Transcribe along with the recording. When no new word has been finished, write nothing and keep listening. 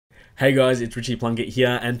Hey guys, it's Ritchie Plunkett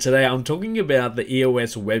here, and today I'm talking about the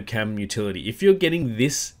EOS Webcam utility. If you're getting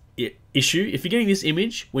this issue, if you're getting this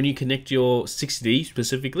image when you connect your 60D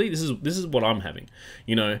specifically, this is what I'm having,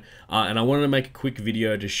 and I wanted to make a quick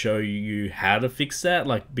video to show you how to fix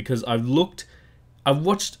that, because I've watched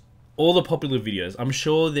all the popular videos. I'm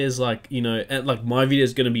sure there's my video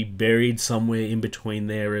is going to be buried somewhere in between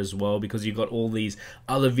there as well, because you've got all these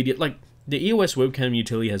other videos. The EOS Webcam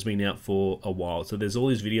utility has been out for a while, so there's all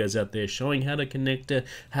these videos out there showing how to connect it,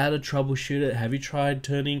 how to troubleshoot it. Have you tried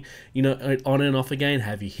turning, it on and off again?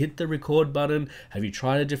 Have you hit the record button? Have you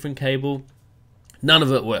tried a different cable? None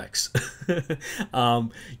of it works.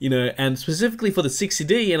 And specifically for the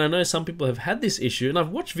 60D, and I know some people have had this issue, and I've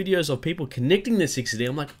watched videos of people connecting their 60D.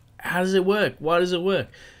 I'm like, how does it work? Why does it work?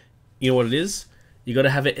 You know what it is? You got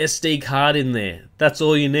to have an SD card in there. That's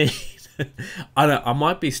all you need. I know, I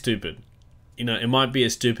might be stupid. It might be a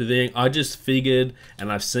stupid thing. I just figured,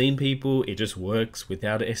 and I've seen people, it just works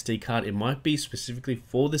without an SD card. It might be specifically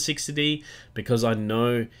for the 60D, because I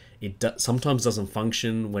know it sometimes doesn't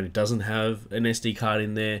function when it doesn't have an SD card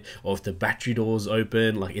in there, or if the battery door's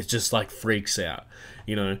open, it just freaks out,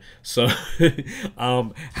 So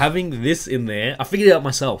having this in there, I figured it out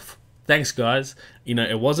myself. Thanks guys.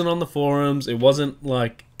 It wasn't on the forums, it wasn't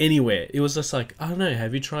anywhere. It was just I don't know,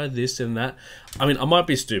 have you tried this and that? I mean, I might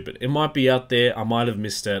be stupid. It might be out there. I might have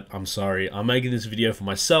missed it. I'm sorry. I'm making this video for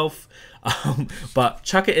myself. But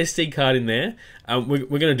chuck a SD card in there. We're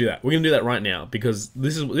gonna do that. We're gonna do that right now, because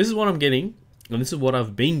this is what I'm getting, and this is what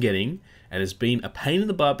I've been getting. And it's been a pain in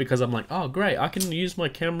the butt, because I'm like, oh great, I can use my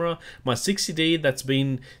camera, my 60D that's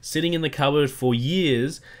been sitting in the cupboard for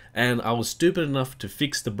years, and I was stupid enough to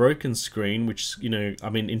fix the broken screen, which, I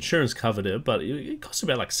mean, insurance covered it, but it cost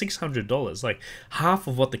about $600, half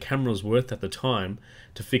of what the camera was worth at the time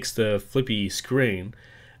to fix the flippy screen.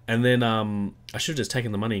 And then I should have just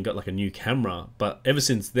taken the money and got a new camera, but ever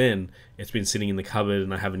since then, it's been sitting in the cupboard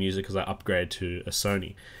and I haven't used it because I upgraded to a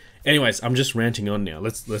Sony. Anyways, I'm just ranting on now.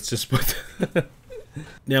 Let's just put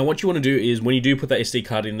Now what you want to do is, when you do put that SD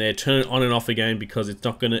card in there, turn it on and off again, because it's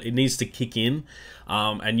not gonna, it needs to kick in.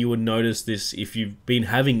 And you would notice this if you've been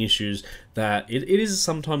having issues, that it is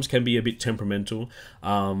sometimes can be a bit temperamental,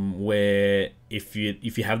 where if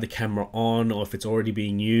you have the camera on, or if it's already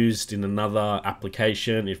being used in another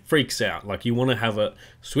application, it freaks out. You want to have it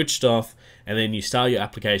switched off, and then you start your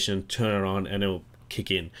application, turn it on, and it'll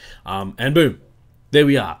kick in. And boom, there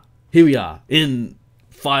we are. Here we are in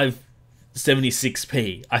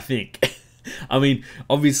 576p, I think. I mean,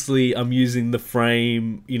 obviously I'm using the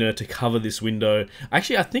frame, to cover this window.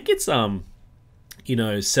 Actually, I think it's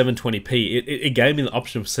 720p. It gave me the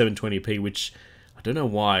option of 720p, which I don't know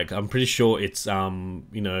why. I'm pretty sure it's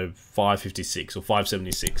 556 or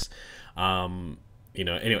 576.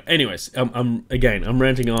 Anyways, I'm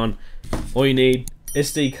ranting on. All you need,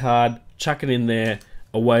 SD card, chuck it in there,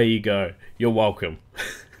 away you go. You're welcome.